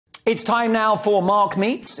It's time now for Mark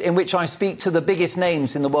Meets, in which I speak to the biggest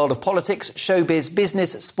names in the world of politics, showbiz,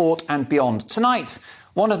 business, sport and beyond. Tonight,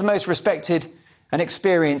 one of the most respected and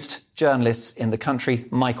experienced journalists in the country,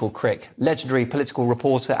 Michael Crick, legendary political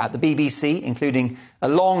reporter at the BBC, including a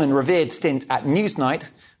long and revered stint at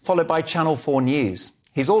Newsnight, followed by Channel 4 News.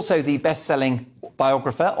 He's also the best-selling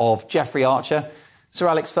biographer of Jeffrey Archer, Sir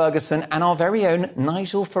Alex Ferguson and our very own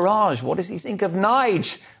Nigel Farage. What does he think of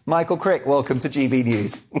Nige? Michael Crick, welcome to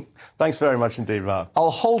GBNews. Thanks very much indeed, Mark. I'll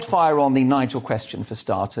hold fire on the Nigel question for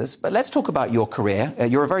starters, but let's talk about your career.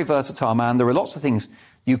 You're a very versatile man. There are lots of things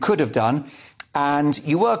you could have done, and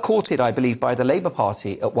you were courted, I believe, by the Labour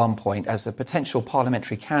Party at one point as a potential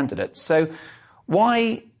parliamentary candidate. So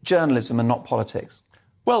why journalism and not politics?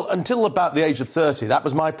 Well, until about the age of 30, that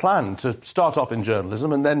was my plan, to start off in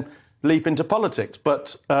journalism and then leap into politics.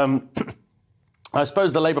 But I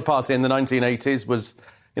suppose the Labour Party in the 1980s was,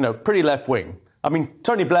 pretty left-wing. I mean,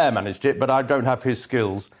 Tony Blair managed it, but I don't have his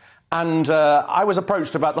skills. And I was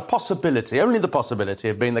approached about the possibility, only the possibility,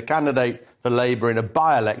 of being the candidate for Labour in a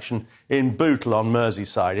by-election in Bootle on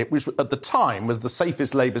Merseyside. It was, at the time, was the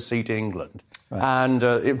safest Labour seat in England. Right. And,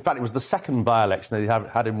 in fact, it was the second by-election they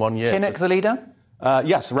had in 1 year. Kinnock the leader?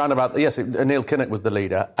 Yes, Neil Kinnock was the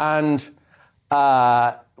leader. And,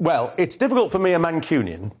 well, it's difficult for me, a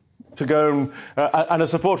Mancunian, to go and a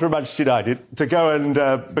supporter of Manchester United, to go and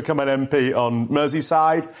become an MP on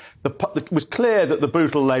Merseyside. It was clear that the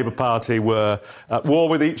Bootle Labour Party were at war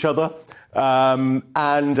with each other.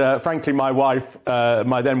 Frankly, my wife,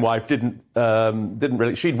 my then wife, didn't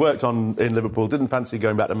really. She'd worked in Liverpool, didn't fancy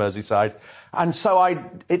going back to Merseyside. And so I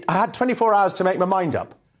had 24 hours to make my mind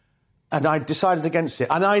up. And I decided against it.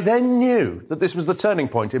 And I then knew that this was the turning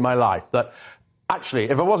point in my life, that actually,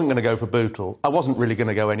 if I wasn't going to go for Bootle, I wasn't really going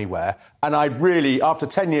to go anywhere. And I really, after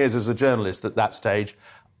 10 years as a journalist at that stage,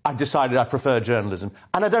 I decided I prefer journalism.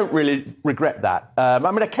 And I don't really regret that. I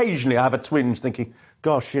mean, occasionally I have a twinge thinking,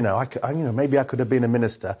 gosh, maybe I could have been a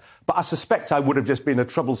minister. But I suspect I would have just been a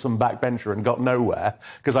troublesome backbencher and got nowhere,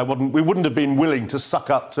 because we wouldn't have been willing to suck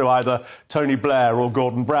up to either Tony Blair or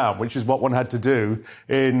Gordon Brown, which is what one had to do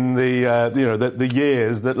in the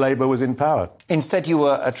years that Labour was in power. Instead, you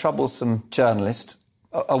were a troublesome journalist,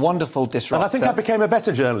 a wonderful disruptor. And I think I became a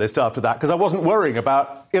better journalist after that, because I wasn't worrying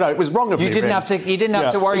about, it was wrong of me. You didn't have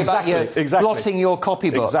to worry about blotting your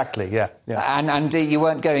copybook. Exactly, yeah. And you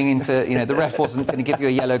weren't going into, the ref wasn't going to give you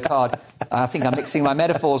a yellow card. I think I'm mixing my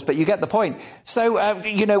metaphors, but you get the point. So,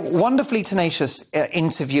 wonderfully tenacious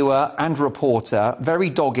interviewer and reporter, very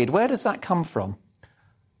dogged. Where does that come from?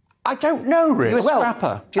 I don't know, really. You're a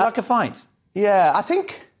scrapper. Do you like a fight? Yeah, I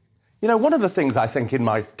think, one of the things I think in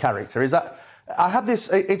my character is that I have this,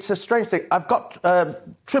 it's a strange thing. I've got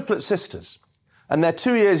triplet sisters, and they're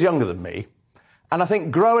 2 years younger than me. And I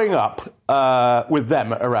think growing up with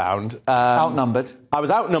them around... outnumbered? I was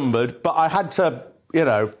outnumbered, but I had to,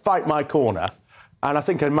 fight my corner. And I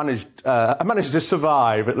think I managed to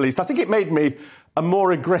survive, at least. I think it made me a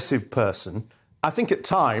more aggressive person. I think at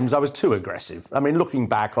times I was too aggressive. I mean, looking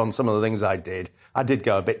back on some of the things I did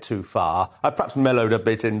go a bit too far. I've perhaps mellowed a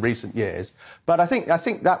bit in recent years, but I think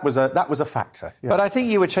that was a factor. Yeah. But I think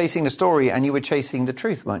you were chasing the story and you were chasing the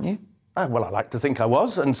truth, weren't you? Well, I like to think I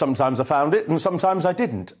was, and sometimes I found it, and sometimes I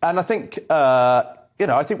didn't. And I think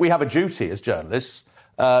I think we have a duty as journalists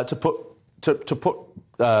to put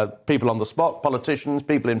people on the spot, politicians,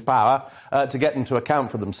 people in power, to get them to account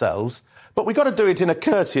for themselves. But we've got to do it in a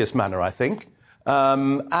courteous manner, I think.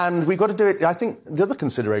 And we've got to do it, I think, the other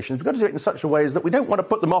consideration is we've got to do it in such a way as that we don't want to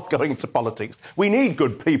put them off going into politics. We need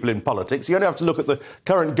good people in politics. You only have to look at the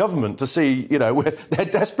current government to see, they're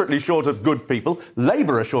desperately short of good people.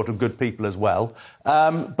 Labour are short of good people as well.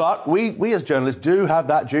 But we as journalists do have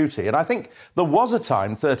that duty. And I think there was a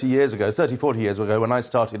time 40 years ago, when I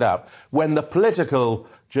started out, when the political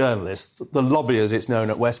journalists, the lobby as it's known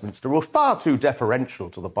at Westminster, were far too deferential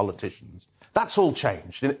to the politicians. That's all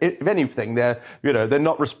changed. If anything, they're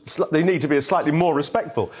not. They need to be slightly more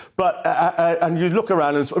respectful. But and you look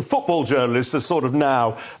around, and football journalists are sort of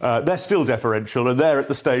now they're still deferential, and they're at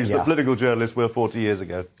the stage that political journalists were 40 years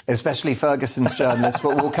ago. Especially Ferguson's journalists.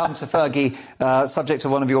 But we'll come to Fergie, subject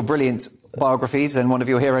of one of your brilliant biographies and one of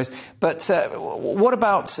your heroes. But what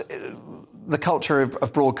about the culture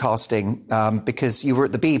of broadcasting? Because you were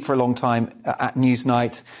at the Bee for a long time at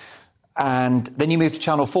Newsnight. And then you moved to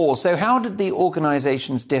Channel 4. So how did the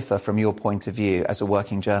organisations differ from your point of view as a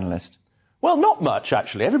working journalist? Well, not much,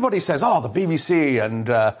 actually. Everybody says, the BBC and,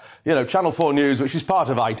 Channel 4 News, which is part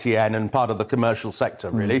of ITN and part of the commercial sector,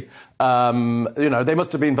 really, they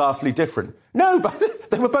must have been vastly different. No, but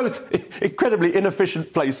they were both incredibly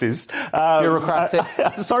inefficient places. Bureaucratic?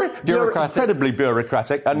 Sorry? Bureaucratic. Incredibly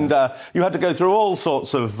bureaucratic. And you had to go through all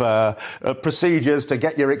sorts of procedures to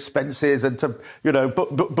get your expenses and to,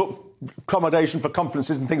 book accommodation for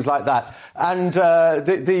conferences and things like that. And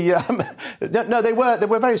they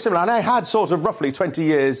were very similar. And I had sort of roughly 20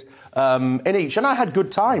 years in each, and I had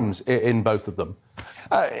good times in both of them.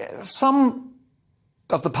 Some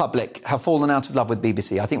of the public have fallen out of love with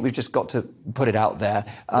BBC. I think we've just got to put it out there.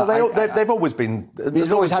 They've always been.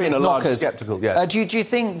 There's always been a large sceptical. Yeah. Do you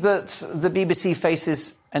think that the BBC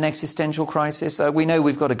faces an existential crisis? We know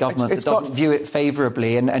we've got a government that doesn't view it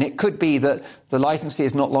favourably, and it could be that the licence fee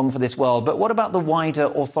is not long for this world. But what about the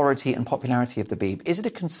wider authority and popularity of the Beeb? Is it a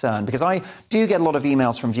concern? Because I do get a lot of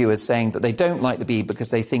emails from viewers saying that they don't like the Beeb because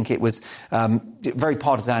they think it was very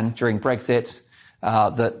partisan during Brexit.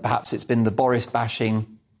 That perhaps it's been the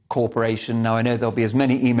Boris-bashing corporation. Now, I know there'll be as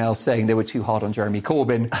many emails saying they were too hard on Jeremy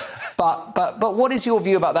Corbyn. But what is your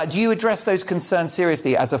view about that? Do you address those concerns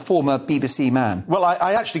seriously as a former BBC man? Well,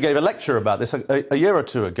 I actually gave a lecture about this a year or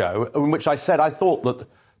two ago, in which I said I thought that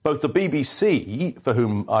both the BBC, for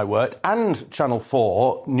whom I worked, and Channel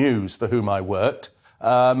 4 News, for whom I worked,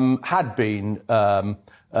 had been rather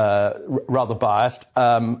biased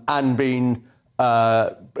and been...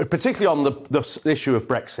 particularly on the issue of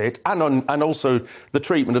Brexit and also the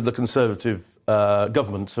treatment of the Conservative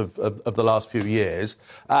governments of the last few years,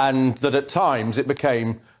 and that at times it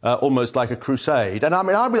became almost like a crusade. And I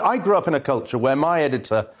mean, I grew up in a culture where my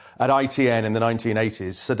editor at ITN in the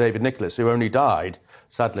 1980s, Sir David Nicholas, who only died,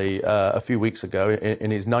 sadly, a few weeks ago in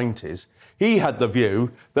his 90s, he had the view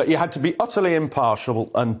that you had to be utterly impartial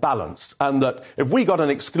and balanced, and that if we got an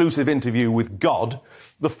exclusive interview with God,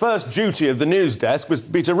 the first duty of the news desk was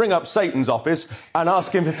to ring up Satan's office and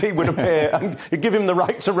ask him if he would appear and give him the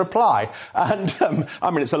right to reply. And,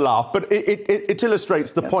 I mean, it's a laugh, but it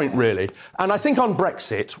illustrates the point, really. And I think on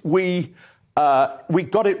Brexit, we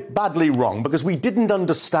got it badly wrong because we didn't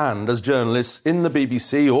understand as journalists in the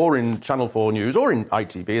BBC or in Channel 4 News or in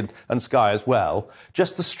ITV and Sky as well,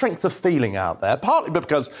 just the strength of feeling out there, partly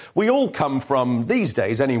because we all come from, these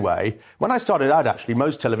days anyway, when I started out, actually,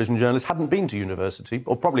 most television journalists hadn't been to university,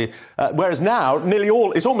 or probably, whereas now, nearly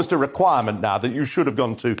all, it's almost a requirement now that you should have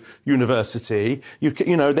gone to university.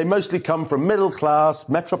 You know, they mostly come from middle-class,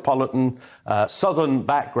 metropolitan, southern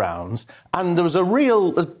backgrounds, and there's a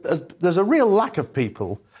real lack of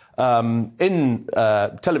people in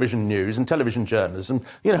television news and television journalism,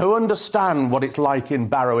 you know, who understand what it's like in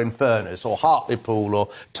Barrow-in-Furness or Hartlepool or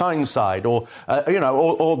Tyneside or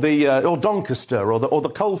Doncaster or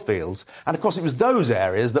the coalfields. And of course, it was those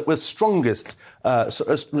areas that were strongest for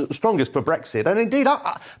Brexit. And indeed,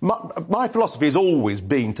 my philosophy has always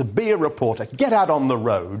been to be a reporter, get out on the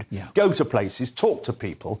road, go to places, talk to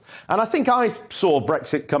people. And I think I saw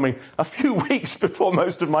Brexit coming a few weeks before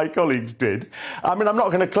most of my colleagues did. I mean, I'm not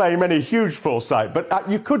going to claim any huge foresight, but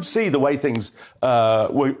you could see the way things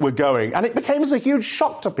were going. And it became as a huge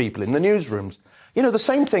shock to people in the newsrooms. You know, the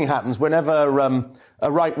same thing happens whenever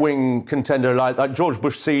a right-wing contender like George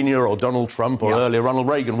Bush Sr. or Donald Trump or earlier Ronald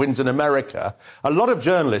Reagan wins in America. A lot of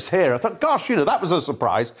journalists here, I thought, gosh, you know, that was a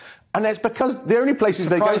surprise. And it's because the only places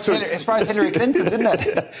they go to... It surprised Hillary Clinton, didn't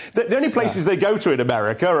it? The only places they go to in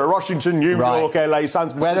America are Washington, New York, LA, San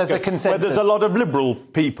Francisco... Where there's a consensus. Where there's a lot of liberal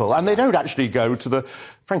people. And they don't actually go to the,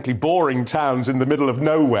 frankly, boring towns in the middle of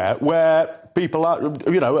nowhere where people are,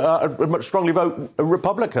 you know, much strongly vote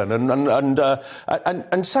Republican,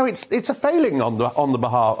 and so it's a failing on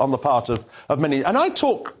the part of many. And I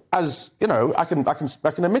talk as, you know, I can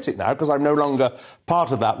admit it now because I'm no longer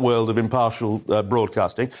part of that world of impartial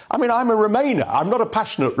broadcasting. I mean, I'm a Remainer. I'm not a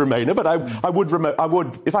passionate Remainer, but I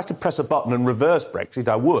would if I could press a button and reverse Brexit,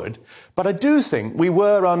 I would. But I do think we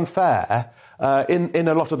were unfair. In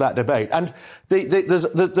a lot of that debate. And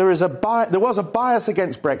there was a bias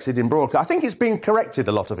against Brexit in broadcast. I think it's been corrected,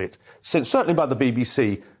 a lot of it, certainly by the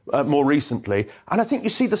BBC more recently. And I think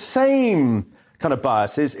you see the same kind of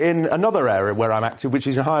biases in another area where I'm active, which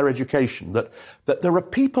is in higher education, that there are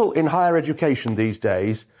people in higher education these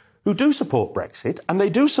days who do support Brexit, and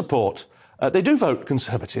they do support... they do vote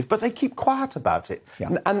Conservative, but they keep quiet about it.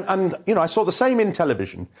 Yeah. And you know, I saw the same in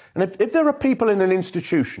television. And if there are people in an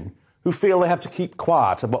institution who feel they have to keep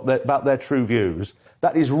quiet about their true views.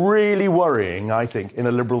 That is really worrying, I think, in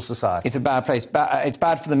a liberal society. It's a bad place. It's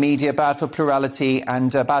bad for the media, bad for plurality,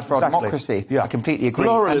 and bad for our democracy. Yeah. I completely agree.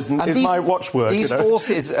 Pluralism is my watchword. These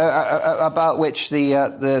forces about which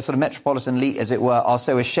the sort of metropolitan elite, as it were, are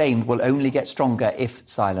so ashamed will only get stronger if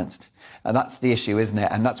silenced. And that's the issue, isn't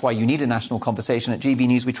it? And that's why you need a national conversation. At GB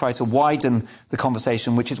News, we try to widen the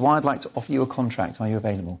conversation, which is why I'd like to offer you a contract. Are you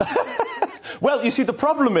available? Well, you see, the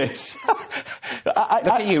problem is... Look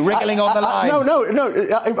at you, wriggling on the line. No.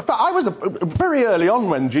 In fact, I was very early on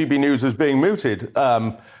when GB News was being mooted.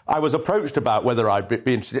 I was approached about whether I'd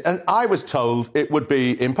be interested, and I was told it would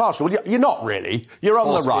be impartial. Well, you're not really. You're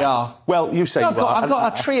on the right. We are. Well, you say you are. I've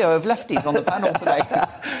got a trio of lefties on the panel today.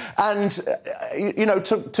 And,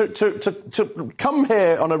 to come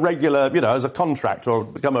here on a regular, as a contract or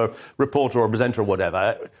become a reporter or a presenter or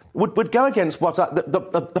whatever, would go against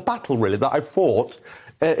the battle, really, that I fought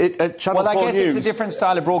at Channel 4 News. Well, I guess it's a different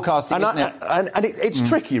style of broadcasting, isn't it? And it's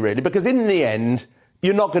tricky, really, because in the end,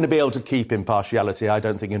 you're not going to be able to keep impartiality, I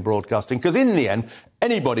don't think, in broadcasting, because in the end,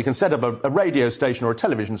 anybody can set up a radio station or a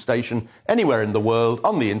television station anywhere in the world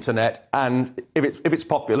on the internet, and if it's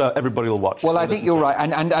popular, everybody will watch it. Well, I think you're right.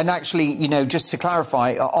 And actually, just to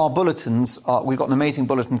clarify, our bulletins, we've got an amazing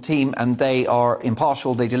bulletin team, and they are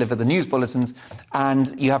impartial. They deliver the news bulletins,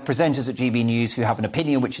 and you have presenters at GB News who have an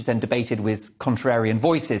opinion, which is then debated with contrarian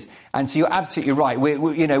voices. And so you're absolutely right.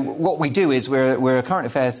 What we do is we're a current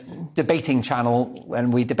affairs debating channel,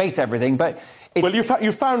 and we debate everything, but... Well,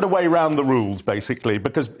 you found a way around the rules, basically,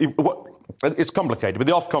 because it's complicated. But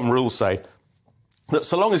the Ofcom rules say that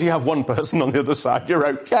so long as you have one person on the other side, you're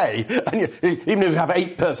OK. And even if you have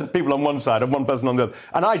 8 people on one side and one person on the other.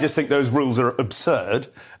 And I just think those rules are absurd.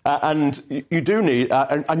 And you do need...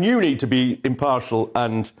 and you need to be impartial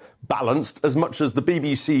and balanced as much as the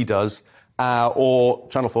BBC does, or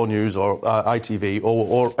Channel 4 News or ITV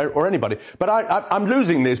or anybody. But I'm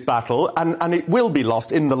losing this battle, and it will be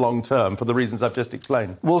lost in the long term for the reasons I've just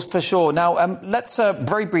explained. Well, for sure. Now, let's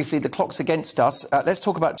very briefly, the clock's against us. Let's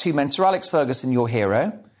talk about 2 men. Sir Alex Ferguson, your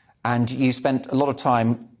hero, and you spent a lot of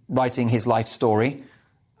time writing his life story.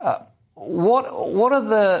 What are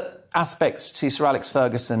the aspects to Sir Alex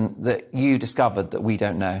Ferguson that you discovered that we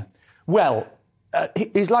don't know? Well...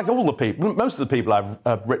 he's like all the people, most of the people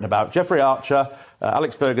I've written about, Jeffrey Archer,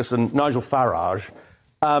 Alex Ferguson, Nigel Farage.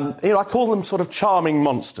 I call them sort of charming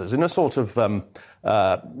monsters in a sort of,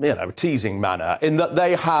 teasing manner, in that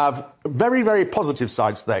they have very, very positive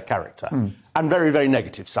sides to their character and very, very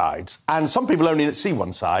negative sides. And some people only see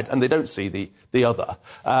one side and they don't see the other.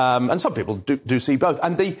 And some people do see both.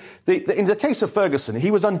 And in the case of Ferguson,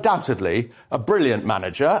 he was undoubtedly a brilliant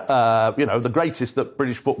manager, the greatest that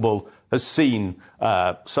British football has seen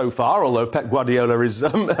so far, although Pep Guardiola is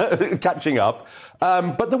catching up.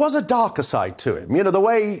 But there was a darker side to him, the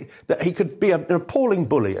way that he could be an appalling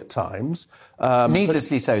bully at times.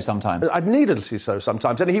 Needlessly so sometimes. Needlessly so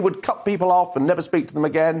sometimes. And he would cut people off and never speak to them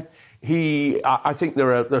again. I think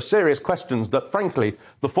there are serious questions that, frankly,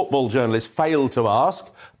 the football journalists failed to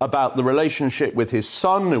ask about the relationship with his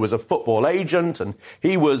son, who was a football agent. And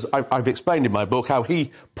I've explained in my book how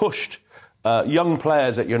he pushed young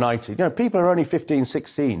players at United, people who are only 15,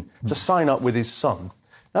 16, to sign up with his son.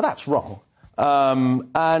 Now, that's wrong.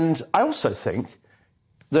 And I also think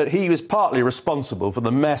that he was partly responsible for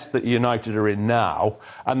the mess that United are in now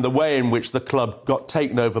and the way in which the club got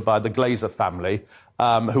taken over by the Glazer family,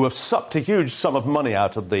 who have sucked a huge sum of money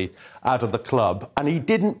out of the club. And he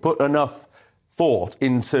didn't put enough thought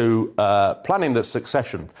into planning the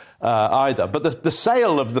succession either. But the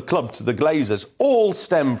sale of the club to the Glazers all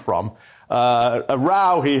stem from a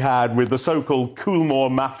row he had with the so-called Coolmore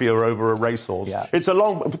Mafia over a racehorse. Yeah. It's a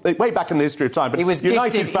way back in the history of time, but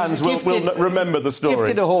United fans will remember the story.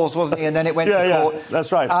 Gifted a horse, wasn't he? And then it went to court. Yeah,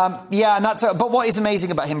 that's right. But what is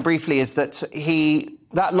amazing about him briefly is that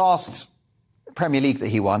that last Premier League that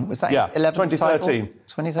he won, was that his 11th 2013. title?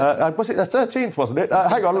 2013? Was it the 13th, wasn't it?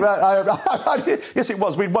 Hang on. Yes, it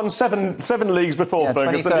was. We'd won seven leagues before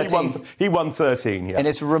Ferguson. He won 13, yeah. And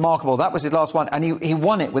it's remarkable. That was his last one, and he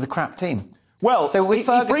won it with a crap team. Well, so he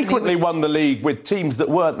frequently won the league with teams that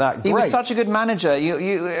weren't that great. He was such a good manager.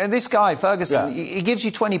 This guy, Ferguson, he gives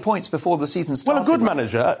you 20 points before the season starts. Well, a good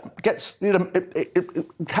manager gets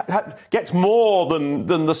more than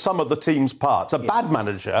the sum of the team's parts. A bad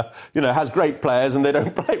manager, has great players and they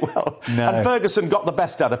don't play well. No. And Ferguson got the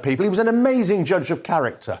best out of people. He was an amazing judge of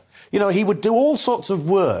character. He would do all sorts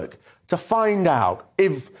of work to find out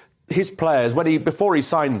if his players, before he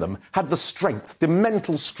signed them, had the strength, the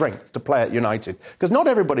mental strength to play at United. Because not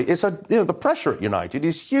everybody, the pressure at United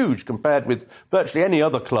is huge compared with virtually any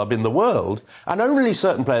other club in the world, and only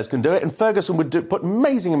certain players can do it. And Ferguson would put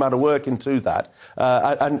amazing amount of work into that.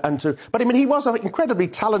 But I mean, he was an incredibly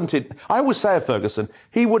talented. I always say of Ferguson,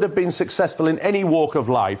 he would have been successful in any walk of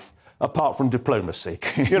life apart from diplomacy.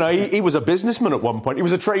 He was a businessman at one point. He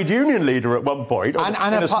was a trade union leader at one point. And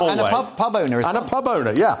a pub owner as well. And a pub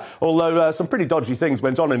owner, yeah. Although some pretty dodgy things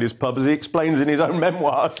went on in his pub, as he explains in his own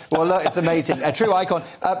memoirs. Well, look, it's amazing. A true icon.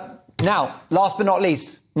 Now, last but not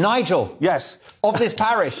least, Nigel. Yes. Of this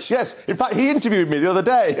parish. Yes. In fact, he interviewed me the other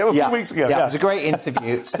day, a few weeks ago. Yeah, it was a great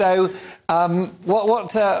interview. So,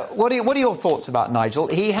 what are your thoughts about Nigel?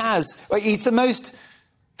 He's the most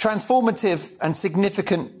transformative and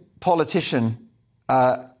significant politician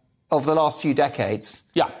of the last few decades.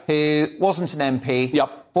 Yeah. Who wasn't an MP.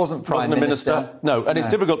 Yep. Wasn't Prime Minister. No, and it's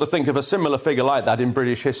difficult to think of a similar figure like that in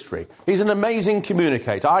British history. He's an amazing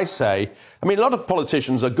communicator. I mean, a lot of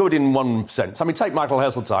politicians are good in one sense. I mean, take Michael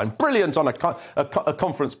Heseltine, brilliant on a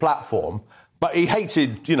conference platform, but he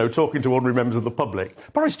hated, talking to ordinary members of the public.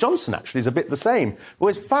 Boris Johnson, actually, is a bit the same.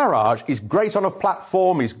 Whereas Farage is great on a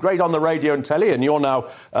platform, he's great on the radio and telly, and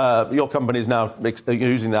your company's now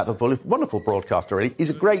using that as a wonderful broadcaster, really.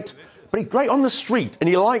 He's great on the street, and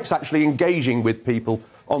he likes actually engaging with people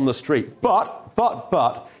on the street.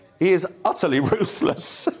 But he is utterly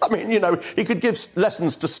ruthless. I mean, he could give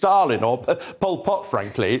lessons to Stalin or Pol Pot,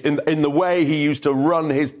 frankly, in the way he used to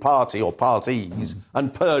run his party or parties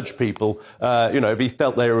and purge people, if he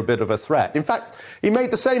felt they were a bit of a threat. In fact, he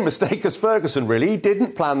made the same mistake as Ferguson, really. He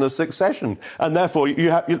didn't plan the succession. And therefore,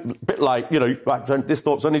 a bit like, this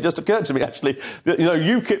thought's only just occurred to me, actually, that,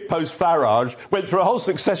 UKIP post-Farage went through a whole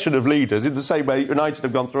succession of leaders in the same way United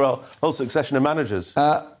have gone through a whole succession of managers.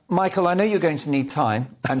 Michael, I know you're going to need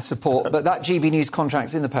time and support, but that GBNews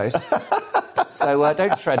contract's in the post. So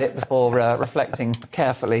don't shred it before reflecting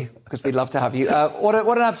carefully, because we'd love to have you. What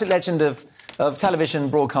an absolute legend of television,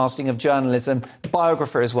 broadcasting, of journalism,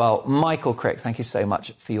 biographer as well. Michael Crick, thank you so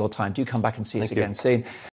much for your time. Do come back and see us again soon.